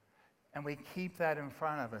 And we keep that in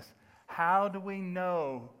front of us. How do we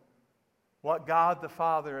know what God the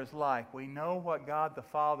Father is like? We know what God the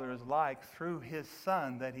Father is like through his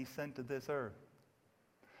Son that he sent to this earth.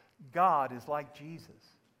 God is like Jesus.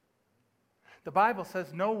 The Bible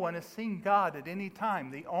says no one has seen God at any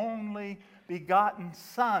time. The only begotten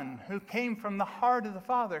Son who came from the heart of the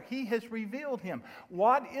Father, he has revealed him.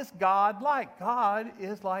 What is God like? God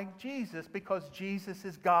is like Jesus because Jesus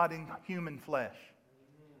is God in human flesh.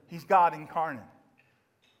 He's God incarnate.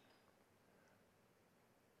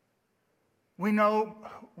 We know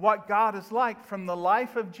what God is like from the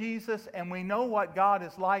life of Jesus, and we know what God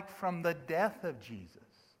is like from the death of Jesus.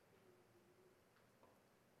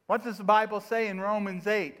 What does the Bible say in Romans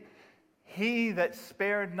 8? He that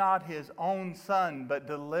spared not his own Son, but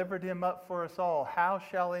delivered him up for us all, how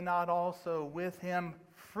shall he not also with him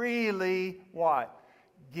freely, what?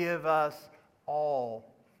 Give us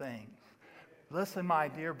all things. Listen, my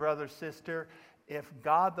dear brother, sister, if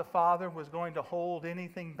God the Father was going to hold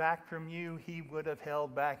anything back from you, he would have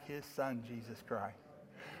held back his Son, Jesus Christ.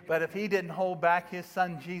 But if he didn't hold back his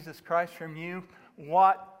Son, Jesus Christ, from you,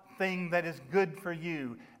 what thing that is good for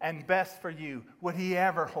you and best for you would he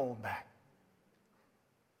ever hold back?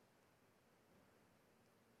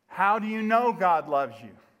 How do you know God loves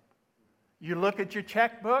you? You look at your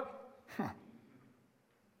checkbook?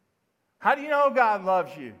 How do you know God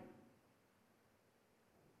loves you?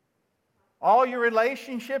 All your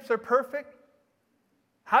relationships are perfect?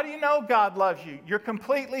 How do you know God loves you? You're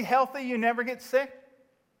completely healthy, you never get sick?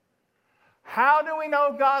 How do we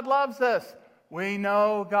know God loves us? We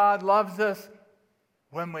know God loves us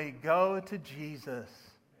when we go to Jesus.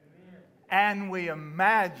 Amen. And we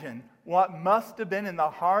imagine what must have been in the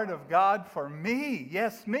heart of God for me,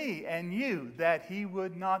 yes, me and you, that he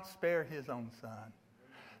would not spare his own Son.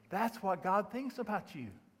 That's what God thinks about you.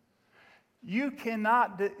 You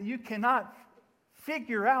cannot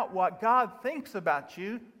figure out what God thinks about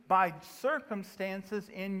you by circumstances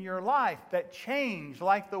in your life that change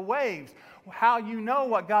like the waves. How you know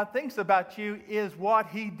what God thinks about you is what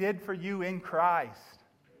he did for you in Christ.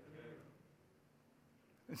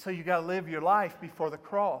 And so you got to live your life before the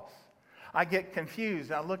cross. I get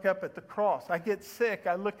confused. I look up at the cross. I get sick.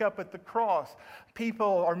 I look up at the cross.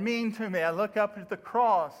 People are mean to me. I look up at the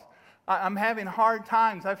cross. I'm having hard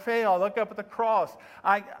times. I fail. I look up at the cross.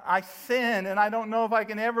 I sin, and I don't know if I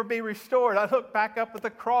can ever be restored. I look back up at the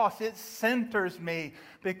cross. It centers me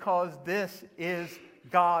because this is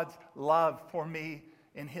God's love for me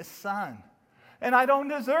in his Son. And I don't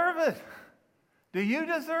deserve it. Do you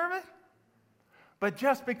deserve it? But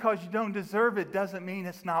just because you don't deserve it doesn't mean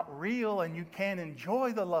it's not real and you can't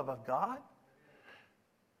enjoy the love of God.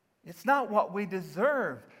 It's not what we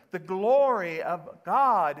deserve. The glory of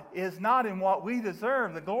God is not in what we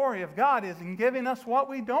deserve. The glory of God is in giving us what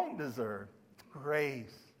we don't deserve. It's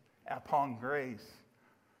grace upon grace.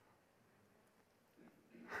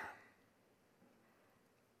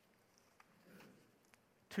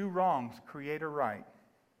 Two wrongs create a right.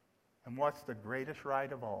 And what's the greatest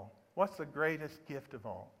right of all? What's the greatest gift of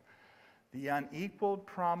all? The unequaled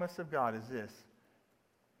promise of God is this.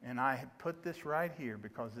 And I have put this right here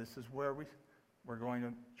because this is where we're going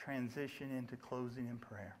to transition into closing in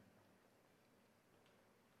prayer.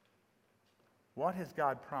 What has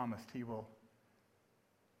God promised He will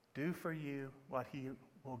do for you, what He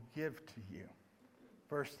will give to you?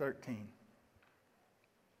 Verse 13.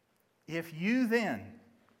 If you then,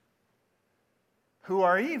 who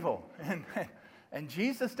are evil, and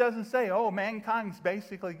Jesus doesn't say, oh, mankind's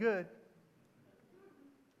basically good.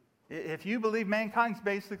 If you believe mankind's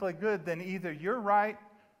basically good, then either you're right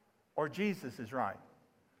or Jesus is right.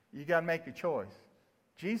 You got to make a choice.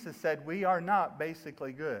 Jesus said we are not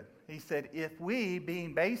basically good. He said if we,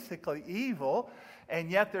 being basically evil, and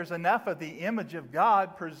yet there's enough of the image of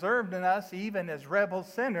God preserved in us even as rebel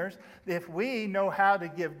sinners, if we know how to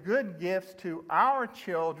give good gifts to our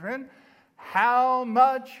children, how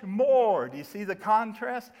much more, do you see the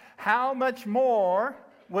contrast? How much more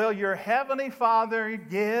will your Heavenly Father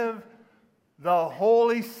give the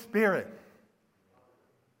Holy Spirit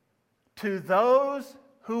to those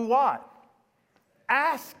who what?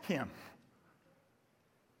 Ask Him.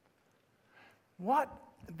 What?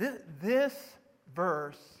 This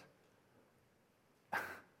verse,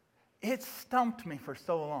 it stumped me for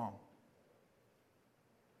so long.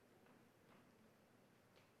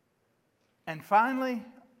 And finally,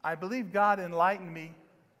 I believe God enlightened me,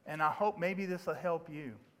 and I hope maybe this will help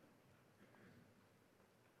you.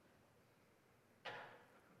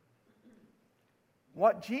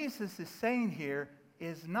 What Jesus is saying here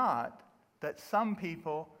is not that some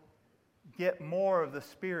people get more of the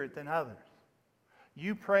Spirit than others.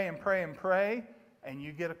 You pray and pray and pray, and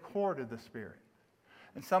you get a quart of the Spirit.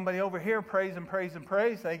 And somebody over here prays and prays and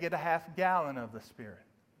prays, they get a half gallon of the Spirit.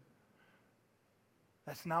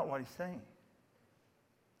 That's not what He's saying.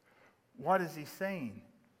 What is He saying?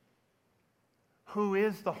 Who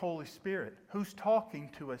is the Holy Spirit? Who's talking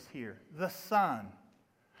to us here? The Son.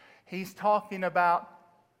 He's talking about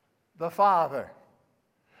the Father.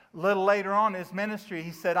 A little later on in His ministry,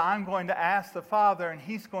 He said, I'm going to ask the Father, and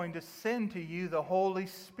He's going to send to you the Holy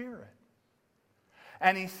Spirit.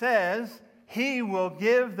 And He says, He will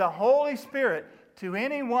give the Holy Spirit to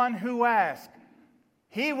anyone who asks.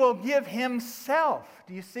 He will give Himself.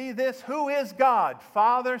 Do you see this? Who is God?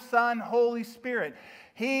 Father, Son, Holy Spirit.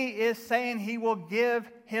 He is saying He will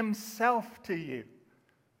give Himself to you.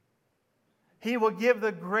 He will give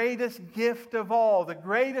the greatest gift of all. The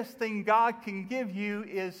greatest thing God can give you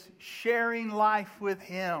is sharing life with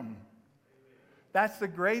Him. That's the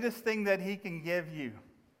greatest thing that He can give you.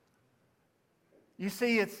 You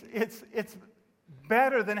see, it's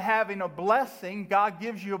better than having a blessing. God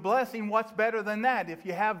gives you a blessing. What's better than that if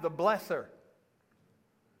you have the blesser?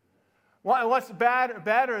 What's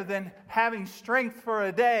better than having strength for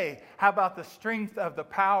a day? How about the strength of the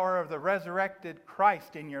power of the resurrected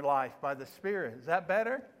Christ in your life by the Spirit? Is that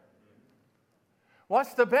better?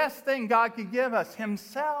 What's the best thing God could give us?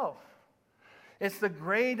 Himself. It's the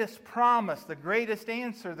greatest promise, the greatest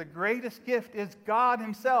answer, the greatest gift is God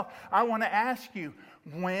Himself. I want to ask you,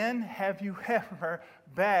 when have you ever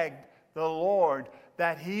begged the Lord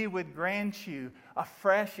that He would grant you a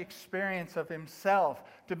fresh experience of Himself,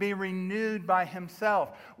 to be renewed by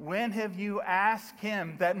Himself? When have you asked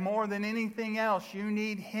Him that more than anything else, you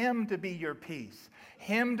need Him to be your peace,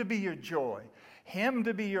 Him to be your joy, Him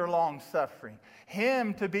to be your long-suffering,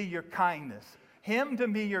 Him to be your kindness, Him to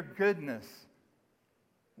be your goodness?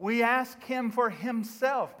 We ask Him for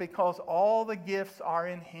Himself because all the gifts are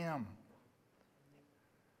in Him.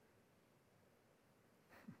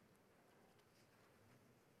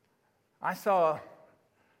 I saw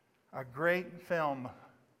a great film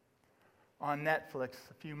on Netflix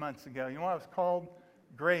a few months ago. You know what it was called?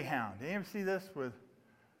 Greyhound. Did you ever see this with,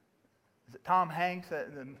 is it Tom Hanks,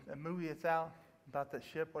 the movie that's out about that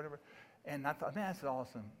ship, whatever? And I thought, man, that's an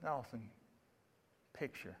awesome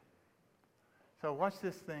picture. So watch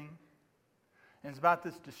this thing. And it's about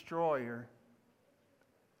this destroyer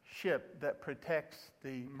ship that protects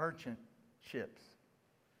the merchant ships.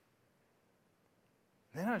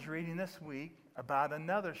 Then I was reading this week about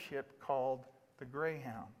another ship called the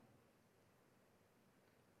Greyhound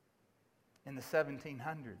in the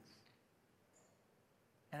 1700s.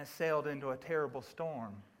 And it sailed into a terrible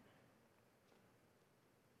storm.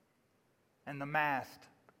 And the mast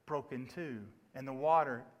broke in two. And the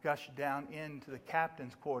water gushed down into the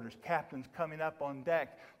captain's quarters. Captain's coming up on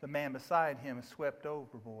deck. The man beside him is swept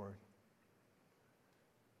overboard.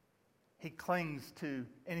 He clings to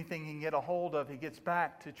anything he can get a hold of. He gets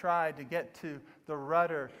back to try to get to the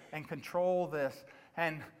rudder and control this.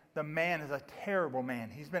 And the man is a terrible man.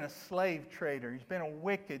 He's been a slave trader. He's been a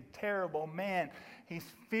wicked, terrible man. He's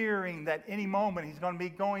fearing that any moment he's going to be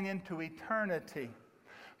going into eternity.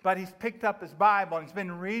 But he's picked up his Bible and he's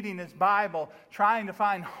been reading his Bible, trying to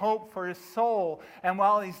find hope for his soul. And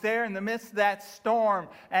while he's there in the midst of that storm,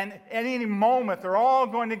 and at any moment they're all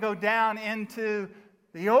going to go down into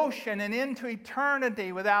the ocean and into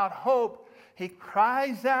eternity without hope, he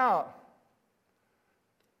cries out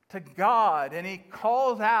to God and he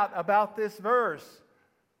calls out about this verse.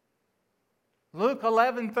 Luke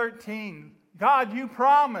 11:13, God, you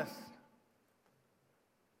promised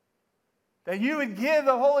that you would give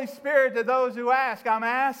the Holy Spirit to those who ask. I'm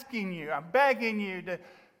asking you, I'm begging you to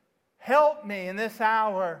help me in this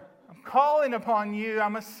hour. I'm calling upon you.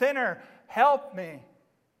 I'm a sinner. Help me.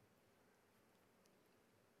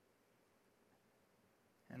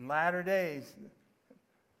 In latter days,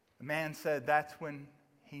 the man said that's when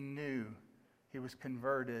he knew he was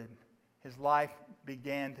converted. His life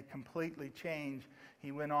began to completely change.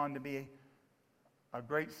 He went on to be a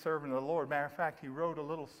great servant of the Lord. Matter of fact, he wrote a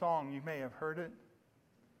little song. You may have heard it.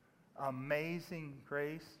 Amazing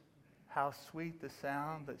grace, how sweet the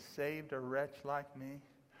sound that saved a wretch like me.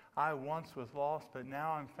 I once was lost, but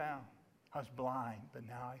now I'm found. I was blind, but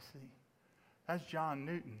now I see. That's John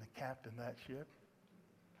Newton, the captain of that ship.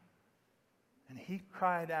 And he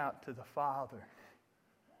cried out to the Father.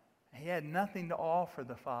 He had nothing to offer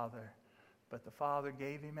the Father, but the Father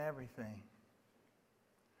gave him everything.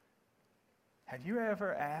 Have you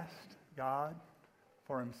ever asked God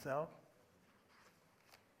for himself?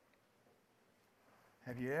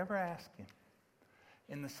 Have you ever asked him?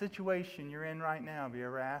 In the situation you're in right now, have you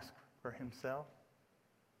ever asked for himself?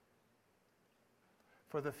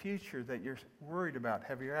 For the future that you're worried about,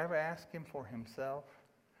 have you ever asked him for himself?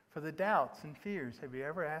 For the doubts and fears, have you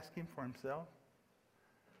ever asked him for himself?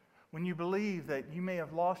 When you believe that you may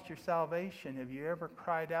have lost your salvation, have you ever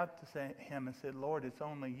cried out to him and said, Lord, it's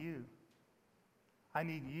only you. I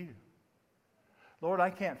need you. Lord, I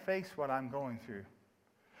can't face what I'm going through.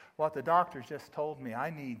 What the doctors just told me, I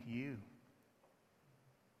need you.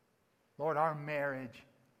 Lord, our marriage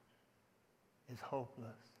is hopeless.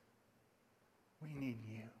 We need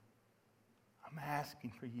you. I'm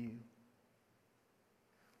asking for you.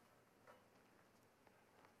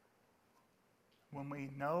 When we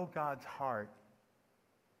know God's heart,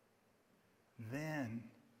 then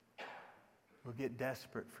we'll get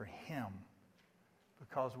desperate for him,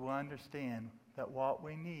 because we'll understand that what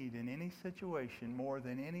we need in any situation, more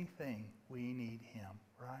than anything, we need him,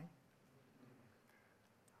 right?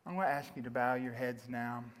 I'm going to ask you to bow your heads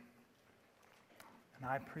now. And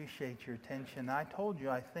I appreciate your attention. I told you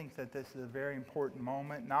I think that this is a very important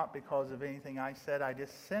moment, not because of anything I said. I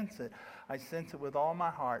just sense it. I sense it with all my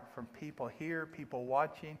heart from people here, people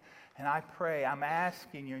watching. And I pray, I'm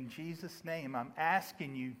asking you in Jesus' name, I'm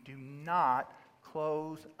asking you, do not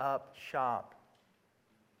close up shop.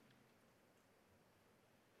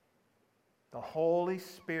 The Holy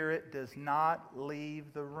Spirit does not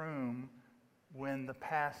leave the room when the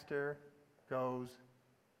pastor goes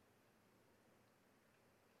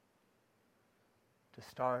to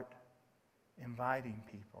start inviting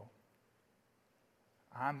people.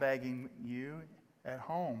 I'm begging you at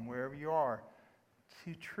home, wherever you are,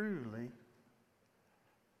 to truly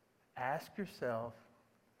ask yourself,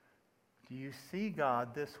 do you see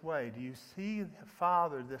God this way? Do you see the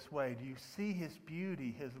Father this way? Do you see his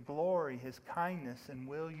beauty, his glory, his kindness, and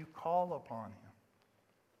will you call upon him?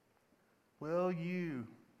 Will you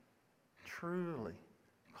truly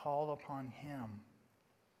call upon him?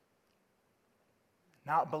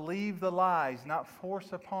 Not believe the lies, not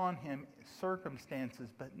force upon him circumstances,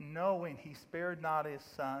 but knowing he spared not his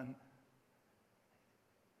son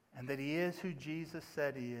and that he is who Jesus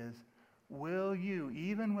said he is. Will you,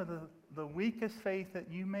 even with the weakest faith that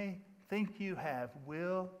you may think you have,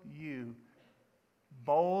 will you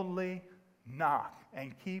boldly knock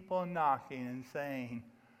and keep on knocking and saying,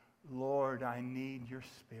 Lord, I need your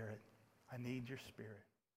Spirit. I need your Spirit.